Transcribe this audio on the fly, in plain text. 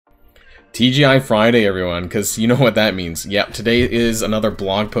TGI Friday, everyone, because you know what that means. Yep, today is another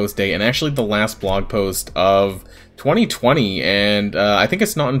blog post day, and actually the last blog post of 2020, and I think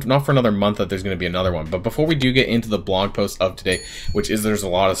it's not for another month that there's going to be another one. But before we do get into the blog post of today, which is there's a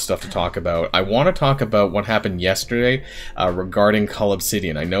lot of stuff to talk about, I want to talk about what happened yesterday regarding Cull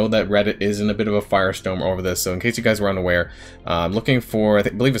Obsidian. I know that Reddit is in a bit of a firestorm over this, so in case you guys were unaware, I'm looking for, I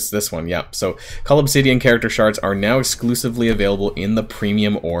believe it's this one, yeah. So Cull Obsidian character shards are now exclusively available in the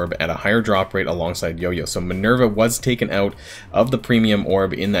premium orb at a higher drop rate alongside Yo-Yo. So Minerva was taken out of the premium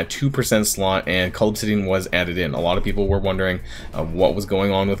orb in that 2% slot, and Cull Obsidian was added in. A lot of people were wondering what was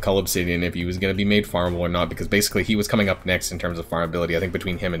going on with Cull Obsidian, if he was going to be made farmable or not, because basically he was coming up next in terms of farmability. I think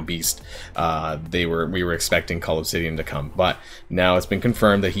between him and Beast, we were expecting Cull Obsidian to come, but now it's been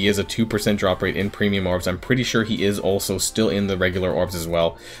confirmed that he is a 2% drop rate in premium orbs. I'm pretty sure he is also still in the regular orbs as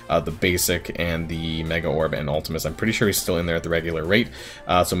well, the basic and the mega orb and ultimates. I'm pretty sure he's still in there at the regular rate.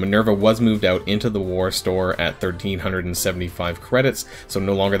 So Minerva was moved out into the war store at 1,375 credits, so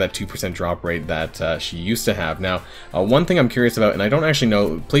no longer that 2% drop rate that she used to have. Now, one thing I'm curious about, and I don't actually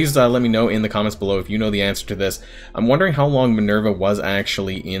know, please let me know in the comments below if you know the answer to this. I'm wondering how long Minerva was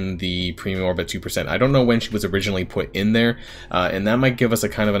actually in the premium orb at 2%. I don't know when she was originally put in there, and that might give us a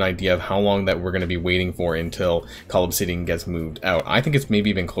kind of an idea of how long that we're going to be waiting for until Cull Obsidian gets moved out. I think it's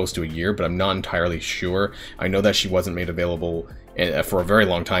maybe been close to a year, but I'm not entirely sure. I know that she wasn't made available for a very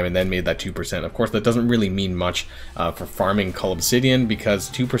long time and then made that 2%. Of course, that doesn't really mean much for farming Cull Obsidian, because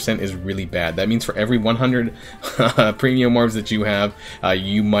 2% is really bad. That means for every 100 premium orbs that you have,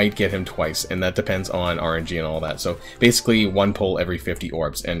 you might get him twice, and that depends on RNG and all that. So basically one pull every 50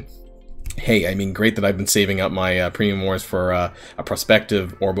 orbs. And hey, I mean, great that I've been saving up my premium orbs for a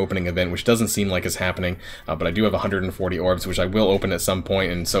prospective orb opening event, which doesn't seem like it's happening, but I do have 140 orbs, which I will open at some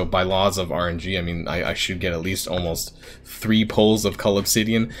point, and so by laws of RNG, I mean, I should get at least almost 3 pulls of Cull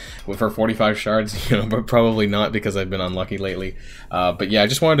Obsidian with her 45 shards, you know, but probably not because I've been unlucky lately. But yeah, I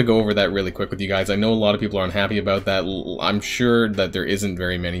just wanted to go over that really quick with you guys. I know a lot of people are unhappy about that. I'm sure that there isn't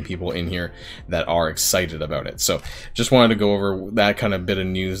very many people in here that are excited about it. So just wanted to go over that kind of bit of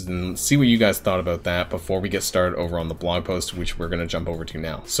news and see what you guys thought about that before we get started over on the blog post, which we're going to jump over to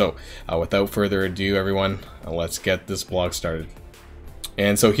now. So without further ado, everyone, let's get this blog started.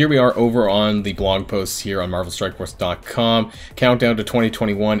 And so here we are over on the blog posts here on MarvelStrikeForce.com. Countdown to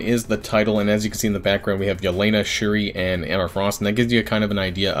 2021 is the title, and as you can see in the background, we have Yelena, Shuri, and Emma Frost, and that gives you a kind of an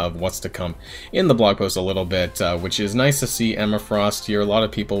idea of what's to come in the blog post a little bit, which is nice to see Emma Frost here. A lot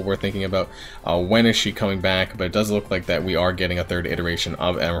of people were thinking about when is she coming back, but it does look like that we are getting a third iteration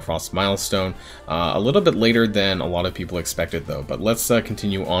of Emma Frost's Milestone, a little bit later than a lot of people expected though. But let's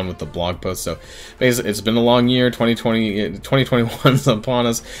continue on with the blog post. So basically, it's been a long year. 2021's upon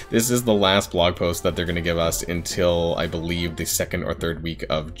us. This is the last blog post that they're going to give us until, I believe, the 2nd or 3rd week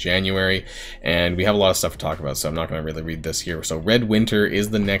of January, and we have a lot of stuff to talk about, so I'm not going to really read this here. So Red Winter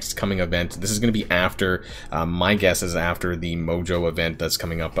is the next coming event. This is going to be after, my guess is after the Mojo event that's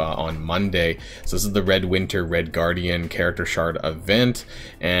coming up on Monday. So this is the Red Winter Red Guardian character shard event.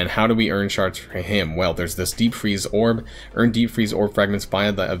 And how do we earn shards for him? Well, there's this Deep Freeze orb. Earn Deep Freeze orb fragments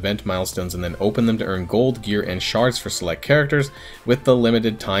via the event milestones, and then open them to earn gold, gear, and shards for select characters with the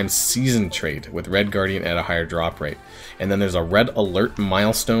limited time season trait, with Red Guardian at a higher drop rate. And then there's a Red Alert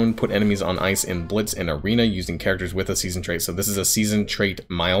milestone. Put enemies on ice in Blitz and Arena using characters with a season trait. So this is a season trait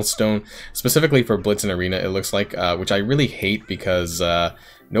milestone specifically for Blitz and Arena, it looks like, which I really hate because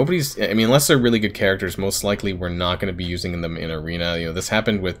nobody's, I mean, unless they're really good characters, most likely we're not going to be using them in Arena. You know, this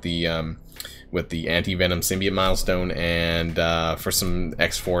happened with the Anti-Venom Symbiote milestone, and for some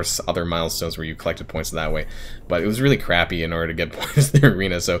X-Force other milestones where you collected points that way. But it was really crappy in order to get points in the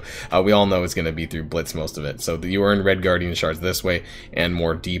Arena, so we all know it's going to be through Blitz most of it. So you earn Red Guardian shards this way, and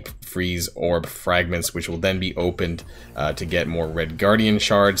more Deep Freeze orb fragments, which will then be opened to get more Red Guardian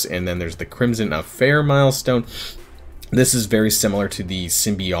shards. And then there's the Crimson Affair milestone. This is very similar to the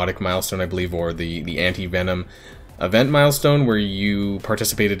Symbiotic milestone, I believe, or the Anti-Venom event milestone, where you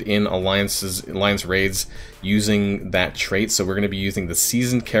participated in alliance raids using that trait. So we're going to be using the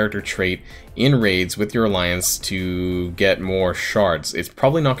seasoned character trait in raids with your alliance to get more shards. It's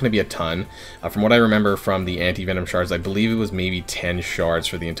probably not going to be a ton. From what I remember from the Anti-Venom shards, I believe it was maybe 10 shards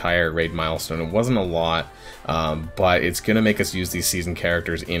for the entire raid milestone. It wasn't a lot, but it's going to make us use these seasoned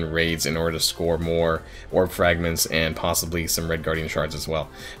characters in raids in order to score more orb fragments and possibly some Red Guardian shards as well.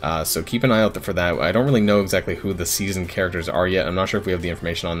 So keep an eye out for that. I don't really know exactly who the seasoned characters are yet. I'm not sure if we have the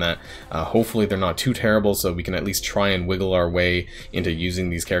information on that. Hopefully they're not too terrible, so we can at least try and wiggle our way into using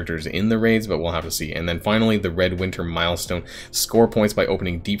these characters in the raids. raids, but we'll have to see. And then finally, the Red Winter Milestone. Score points by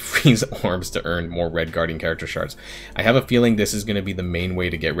opening Deep Freeze orbs to earn more Red Guardian character shards. I have a feeling this is going to be the main way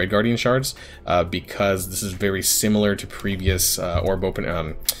to get Red Guardian shards, because this is very similar to previous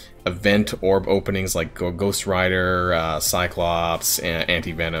event orb openings like Ghost Rider, Cyclops,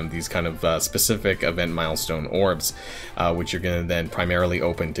 Anti-Venom, these kind of specific event milestone orbs, which you're going to then primarily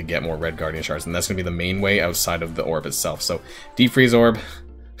open to get more Red Guardian shards, and that's going to be the main way outside of the orb itself. So Deep Freeze orb,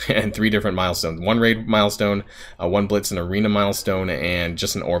 and 3 different milestones. 1 raid milestone, 1 Blitz and Arena milestone, and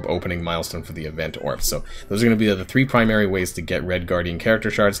just an orb opening milestone for the event orb. So those are going to be the 3 primary ways to get Red Guardian character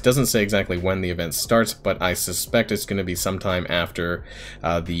shards. Doesn't say exactly when the event starts, but I suspect it's going to be sometime after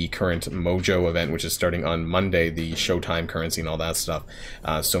the current Mojo event, which is starting on Monday, the Showtime currency and all that stuff.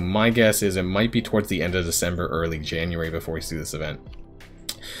 So my guess is it might be towards the end of December, early January before we see this event.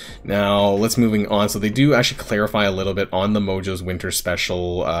 Now, let's moving on. So they do actually clarify a little bit on the Mojo's Winter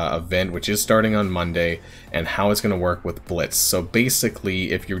Special event, which is starting on Monday, and how it's going to work with Blitz. So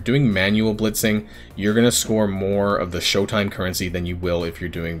basically, if you're doing manual blitzing, you're going to score more of the Showtime currency than you will if you're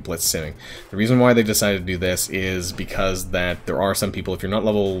doing Blitz simming. The reason why they decided to do this is because that there are some people, if you're not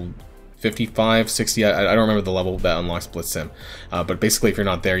level 55, 60, I don't remember the level that unlocks Blitz Sim, but basically if you're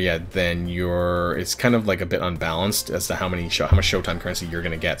not there yet, then it's kind of like a bit unbalanced as to how much Showtime currency you're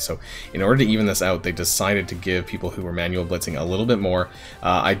going to get. So in order to even this out, they decided to give people who were manual blitzing a little bit more.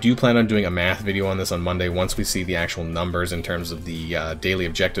 I do plan on doing a math video on this on Monday once we see the actual numbers in terms of the daily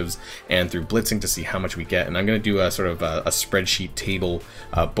objectives and through blitzing to see how much we get. And I'm going to do a sort of a spreadsheet table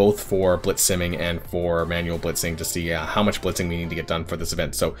both for Blitz Simming and for manual blitzing to see how much blitzing we need to get done for this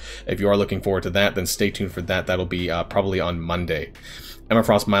event. So if you are looking forward to that, then stay tuned for that. That'll be probably on Monday. Emma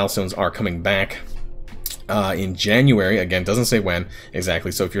Frost milestones are coming back in January. Again, doesn't say when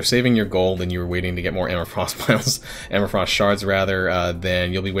exactly. So if you're saving your gold and you're waiting to get more Emma Frost Emma Frost shards rather,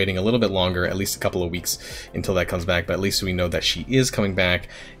 then you'll be waiting a little bit longer, at least a couple of weeks until that comes back. But at least we know that she is coming back,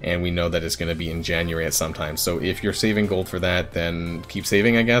 and we know that it's going to be in January at some time. So if you're saving gold for that, then keep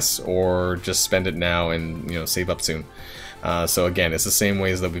saving, I guess, or just spend it now and save up soon. So again, it's the same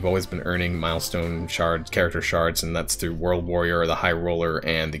ways that we've always been earning milestone shards, character shards, and that's through World Warrior, the High Roller,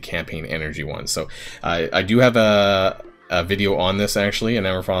 and the Campaign Energy one. So I do have a video on this actually, an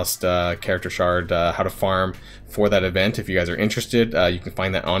Emma Frost character shard, how to farm for that event. If you guys are interested, you can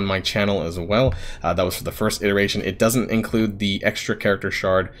find that on my channel as well. That was for the first iteration. It doesn't include the extra character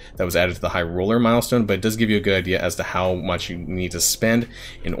shard that was added to the High Roller milestone, but it does give you a good idea as to how much you need to spend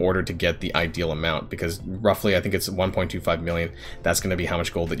in order to get the ideal amount, because roughly I think it's 1.25 million. That's going to be how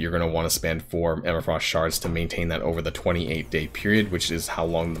much gold that you're going to want to spend for Emma Frost shards to maintain that over the 28-day period, which is how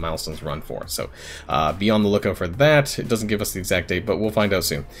long the milestones run for. So be on the lookout for that. It doesn't give us the exact date, but we'll find out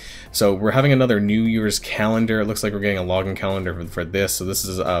soon. So we're having another New Year's calendar. It looks like we're getting a login calendar for this. So this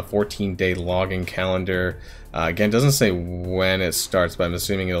is a 14-day login calendar. Again, it doesn't say when it starts, but I'm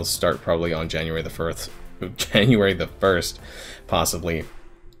assuming it'll start probably on January the 1st, possibly.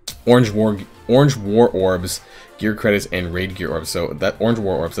 Orange War Orbs, Gear Credits, and Raid Gear Orbs. So that Orange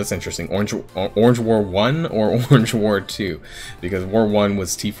War Orbs, that's interesting. Orange War 1 or Orange War 2? Because War 1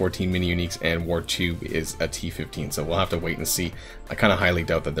 was T14 mini uniques and War 2 is a T15. So we'll have to wait and see. I kind of highly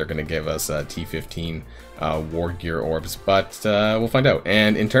doubt that they're going to give us T15 War Gear Orbs, but we'll find out.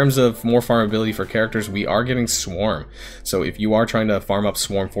 And in terms of more farmability for characters, we are getting Swarm. So if you are trying to farm up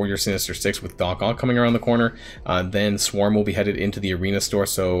Swarm for your Sinister Six with Doc Ock coming around the corner, then Swarm will be headed into the Arena store.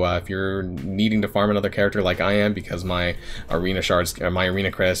 So if you're needing to farm another character like I am, because my Arena shards, or my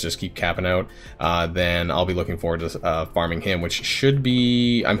Arena credits just keep capping out, then I'll be looking forward to farming him, which should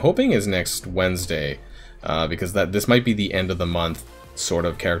be, I'm hoping, is next Wednesday, because this might be the end of the month sort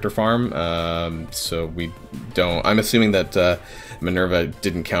of character farm. So we don't, I'm assuming that Minerva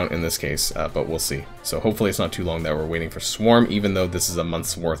didn't count in this case, but we'll see. So hopefully it's not too long that we're waiting for Swarm, even though this is a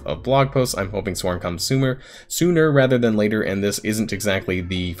month's worth of blog posts. I'm hoping Swarm comes sooner rather than later, and this isn't exactly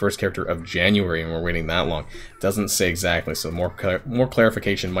the first character of January and we're waiting that long. Doesn't say exactly, so more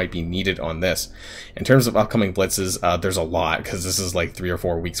clarification might be needed on this. In terms of upcoming blitzes, there's a lot, because this is like 3 or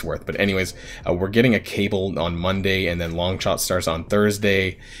 4 weeks worth. But anyways, we're getting a Cable on Monday, and then Longshot starts on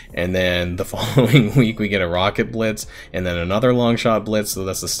Thursday, and then the following week we get a Rocket Blitz, and then another Longshot Blitz, so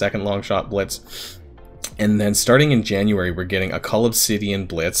that's the second Longshot Blitz. And then starting in January, we're getting a Cull Obsidian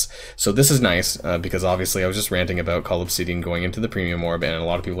Blitz. So this is nice because obviously I was just ranting about Cull Obsidian going into the Premium Orb, and a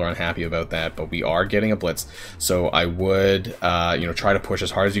lot of people are unhappy about that. But we are getting a Blitz, so I would you know, try to push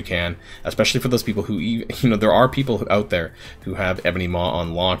as hard as you can, especially for those people who, you know, there are people out there who have Ebony Maw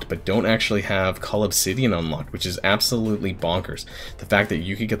unlocked but don't actually have Cull Obsidian unlocked, which is absolutely bonkers. The fact that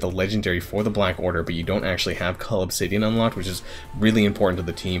you could get the legendary for the Black Order, but you don't actually have Cull Obsidian unlocked, which is really important to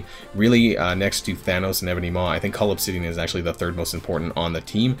the team. Really, next to Thanos and Ebony Maw, I think Cull Obsidian is actually the third most important on the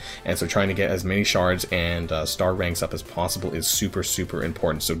team, and so trying to get as many shards and star ranks up as possible is super, super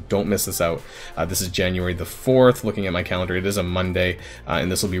important, so don't miss this out. This is January the 4th, looking at my calendar, it is a Monday,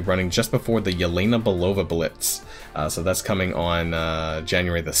 and this will be running just before the Yelena Belova Blitz. So that's coming on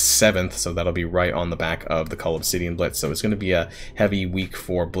January the 7th, so that'll be right on the back of the Cull Obsidian Blitz. So it's going to be a heavy week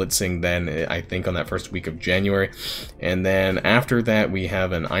for blitzing then, I think, on that first week of January. And then after that, we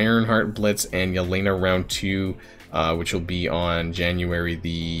have an Ironheart Blitz and Yelena Round 2, which will be on January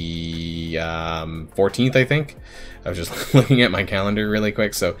the 14th, I think. I was just looking at my calendar really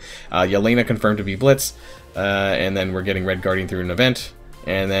quick. So Yelena confirmed to be Blitz, and then we're getting Red Guardian through an event.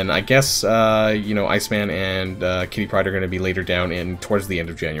 And then I guess, you know, Iceman and Kitty Pryde are going to be later down in towards the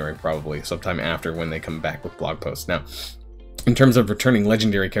end of January, probably, sometime after when they come back with blog posts. Now, in terms of returning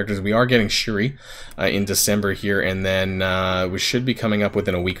legendary characters, we are getting Shuri in December here, and then we should be coming up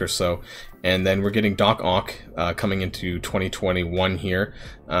within a week or so. And then we're getting Doc Ock coming into 2021 here.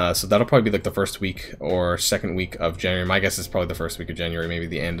 So that'll probably be like the first week or second week of January. My guess is probably the first week of January, maybe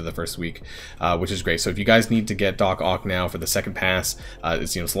the end of the first week, which is great. So if you guys need to get Doc Ock now for the second pass,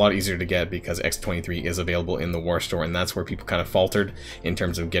 it's, you know, it's a lot easier to get because X23 is available in the War Store, and that's where people kind of faltered in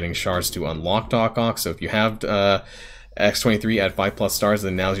terms of getting shards to unlock Doc Ock. So if you have X23 at 5+ stars,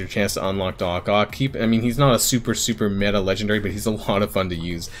 then now's your chance to unlock Doc Ock. I mean, he's not a super meta legendary, but he's a lot of fun to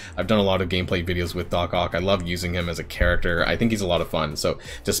use. I've done a lot of gameplay videos with Doc Ock. I love using him as a character. I think he's a lot of fun. So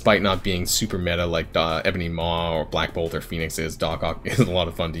despite not being super meta like Ebony Maw or Black Bolt or Phoenix is, Doc Ock is a lot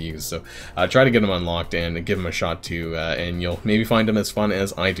of fun to use. So try to get him unlocked and give him a shot too, and you'll maybe find him as fun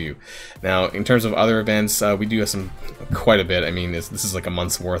as I do. Now, in terms of other events, we do have quite a bit. I mean, this is like a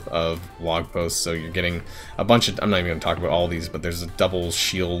month's worth of blog posts, so you're getting a bunch of, I'm not even going to talk about all these, but there's a double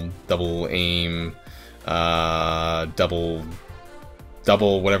shield, double aim, double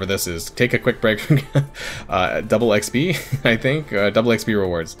whatever this is. Take a quick break. Double XP, I think. Double XP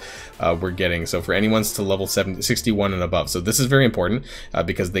rewards we're getting. So for anyone's to level 61 and above. So this is very important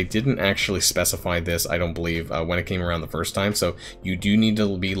because they didn't actually specify this, I don't believe, when it came around the first time. So you do need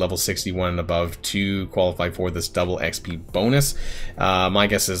to be level 61 and above to qualify for this double XP bonus. My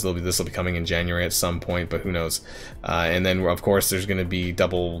guess is this will be coming in January at some point, but who knows. And then, of course, there's going to be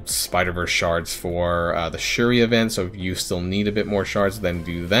double Spider-Verse shards for the Shuri event. So if you still need a bit more shards, then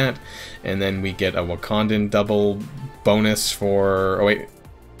do that. And then we get a Wakandan double bonus for, oh wait,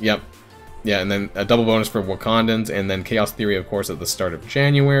 yep, yeah, and then a double bonus for Wakandans, and then Chaos Theory, of course, at the start of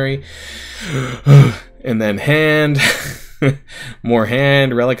January. And then hand, more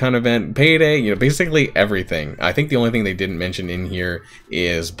hand, Relicon event, payday, you know, basically everything. I think the only thing they didn't mention in here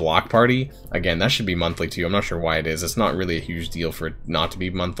is Block Party. Again, that should be monthly too. I'm not sure why it is. It's not really a huge deal for it not to be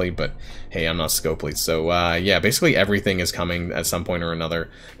monthly, but hey, I'm not Scopely. So yeah, basically everything is coming at some point or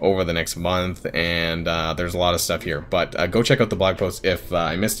another over the next month, and there's a lot of stuff here. But go check out the blog post if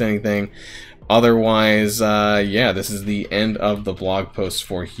I missed anything. Otherwise, yeah, this is the end of the blog post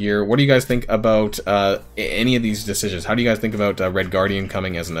for here. What do you guys think about any of these decisions? How do you guys think about Red Guardian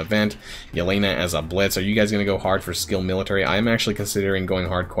coming as an event, Yelena as a Blitz? Are you guys going to go hard for skill military? I'm actually considering going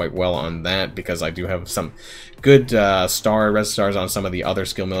hard quite well on that because I do have some good red stars on some of the other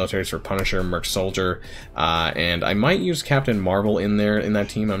skill militaries for Punisher, Merc Soldier, and I might use Captain Marvel in there in that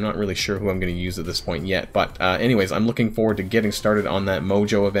team. I'm not really sure who I'm going to use at this point yet, but anyways, I'm looking forward to getting started on that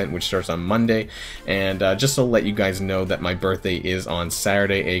Mojo event, which starts on Monday. And just to let you guys know that my birthday is on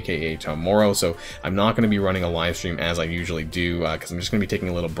Saturday, aka tomorrow, so I'm not going to be running a live stream as I usually do because I'm just going to be taking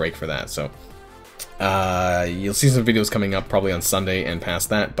a little break for that. So you'll see some videos coming up probably on Sunday and past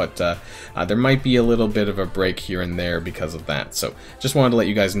that, but there might be a little bit of a break here and there because of that. So just wanted to let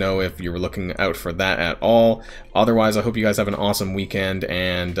you guys know if you were looking out for that at all. Otherwise, I hope you guys have an awesome weekend,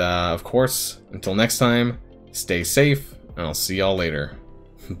 and of course, until next time, stay safe, and I'll see y'all later.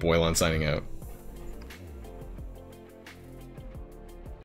 Boylon signing out.